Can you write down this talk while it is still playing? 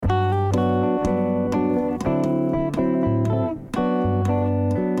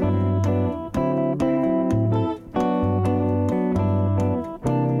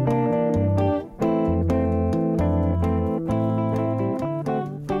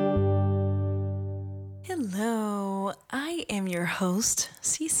host,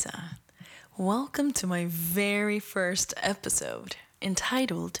 Sisa. Welcome to my very first episode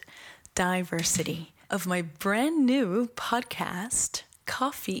entitled Diversity of my brand new podcast,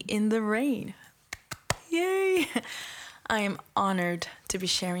 Coffee in the Rain. Yay! I am honored to be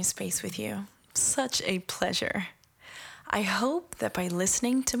sharing space with you. Such a pleasure. I hope that by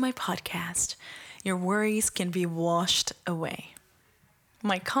listening to my podcast, your worries can be washed away.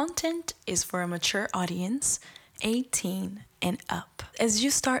 My content is for a mature audience, 18 and up. As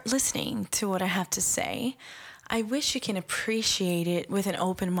you start listening to what I have to say, I wish you can appreciate it with an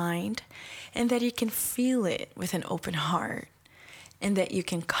open mind and that you can feel it with an open heart and that you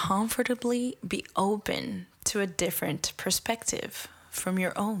can comfortably be open to a different perspective from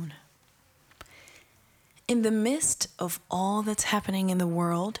your own. In the midst of all that's happening in the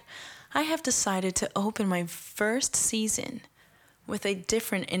world, I have decided to open my first season with a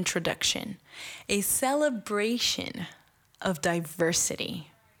different introduction, a celebration of diversity.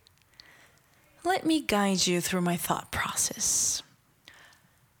 Let me guide you through my thought process.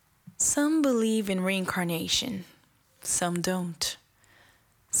 Some believe in reincarnation, some don't.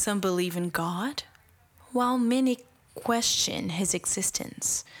 Some believe in God, while many question his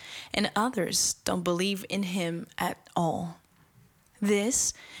existence, and others don't believe in him at all.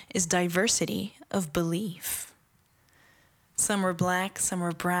 This is diversity of belief. Some are black, some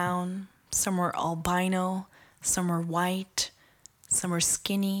are brown, some are albino, some are white, some are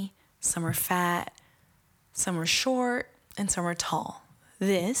skinny, some are fat, some are short, and some are tall.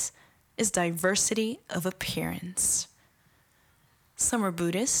 This is diversity of appearance. Some are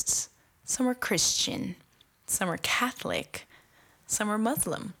Buddhists, some are Christian, some are Catholic, some are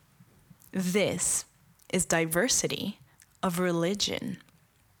Muslim. This is diversity of religion.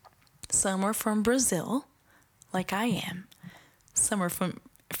 Some are from Brazil, like I am. Some are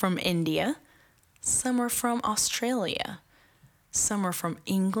from India. Some are from Australia. Some are from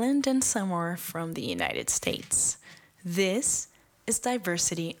England, and some are from the United States. This is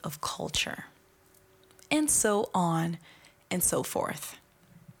diversity of culture. And so on and so forth.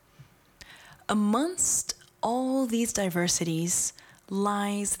 Amongst all these diversities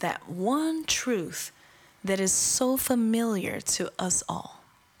lies that one truth that is so familiar to us all.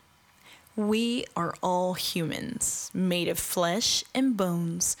 We are all humans, made of flesh and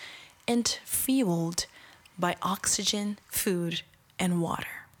bones, and fueled by oxygen, food, and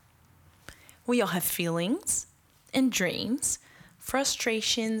water. We all have feelings and dreams,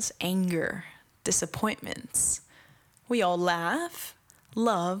 frustrations, anger, disappointments. We all laugh,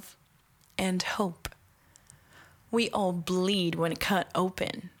 love, and hope. We all bleed when cut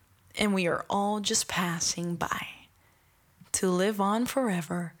open, and we are all just passing by to live on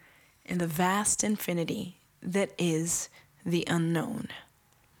forever in the vast infinity that is the unknown.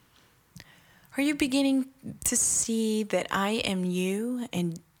 Are you beginning to see that I am you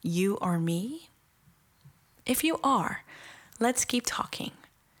and you are me? If you are, let's keep talking.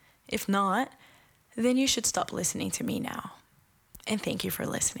 If not, then you should stop listening to me now. And thank you for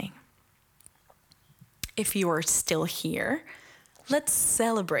listening. If you are still here, let's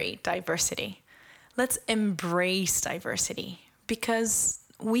celebrate diversity. Let's embrace diversity because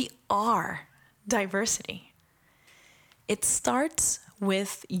we are diversity. It starts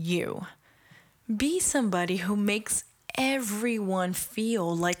with you. Be somebody who makes everyone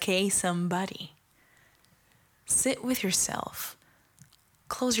feel like a somebody. Sit with yourself.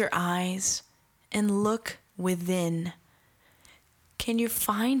 Close your eyes and look within. Can you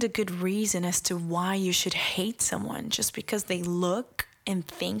find a good reason as to why you should hate someone just because they look and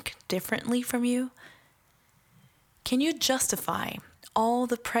think differently from you? Can you justify all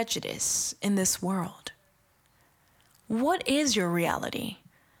the prejudice in this world? What is your reality?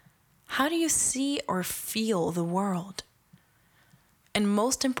 How do you see or feel the world? And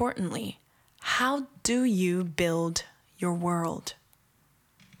most importantly, how do you build your world?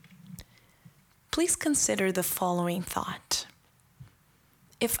 Please consider the following thought.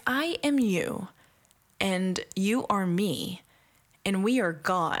 If I am you and you are me, and we are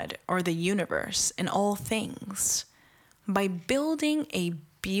God or the universe and all things, by building a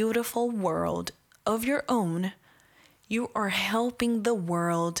beautiful world of your own, you are helping the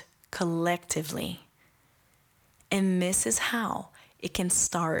world collectively. And this is how it can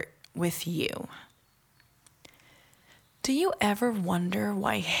start with you. Do you ever wonder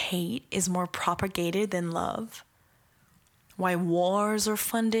why hate is more propagated than love? Why wars are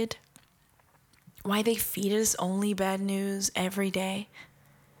funded? Why they feed us only bad news every day?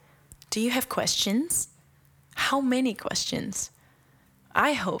 Do you have questions? How many questions?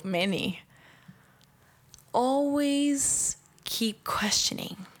 I hope many. Always keep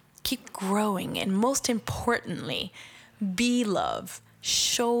questioning, keep growing, and most importantly, Be love,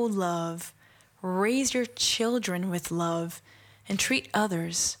 show love, raise your children with love, and treat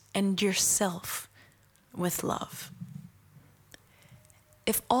others and yourself with love.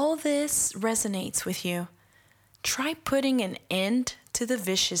 If all this resonates with you, try putting an end to the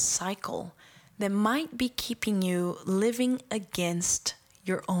vicious cycle that might be keeping you living against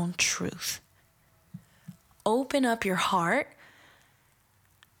your own truth. Open up your heart,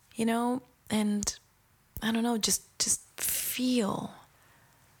 and I don't know, just feel.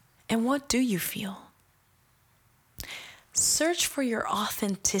 And what do you feel? Search for your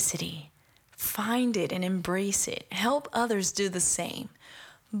authenticity. Find it and embrace it. Help others do the same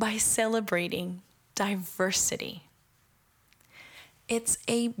by celebrating diversity. It's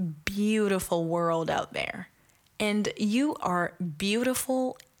a beautiful world out there, and you are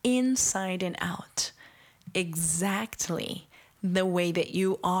beautiful inside and out, exactly the way that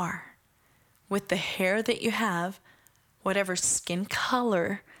you are, with the hair that you have, whatever skin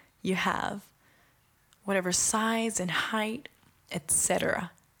color you have, whatever size and height,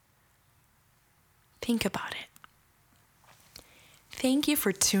 etc. Think about it. Thank you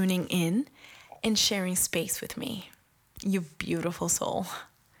for tuning in and sharing space with me, you beautiful soul.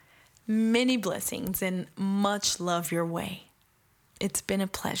 Many blessings and much love your way. It's been a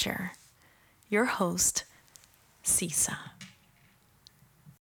pleasure. Your host, Sisa.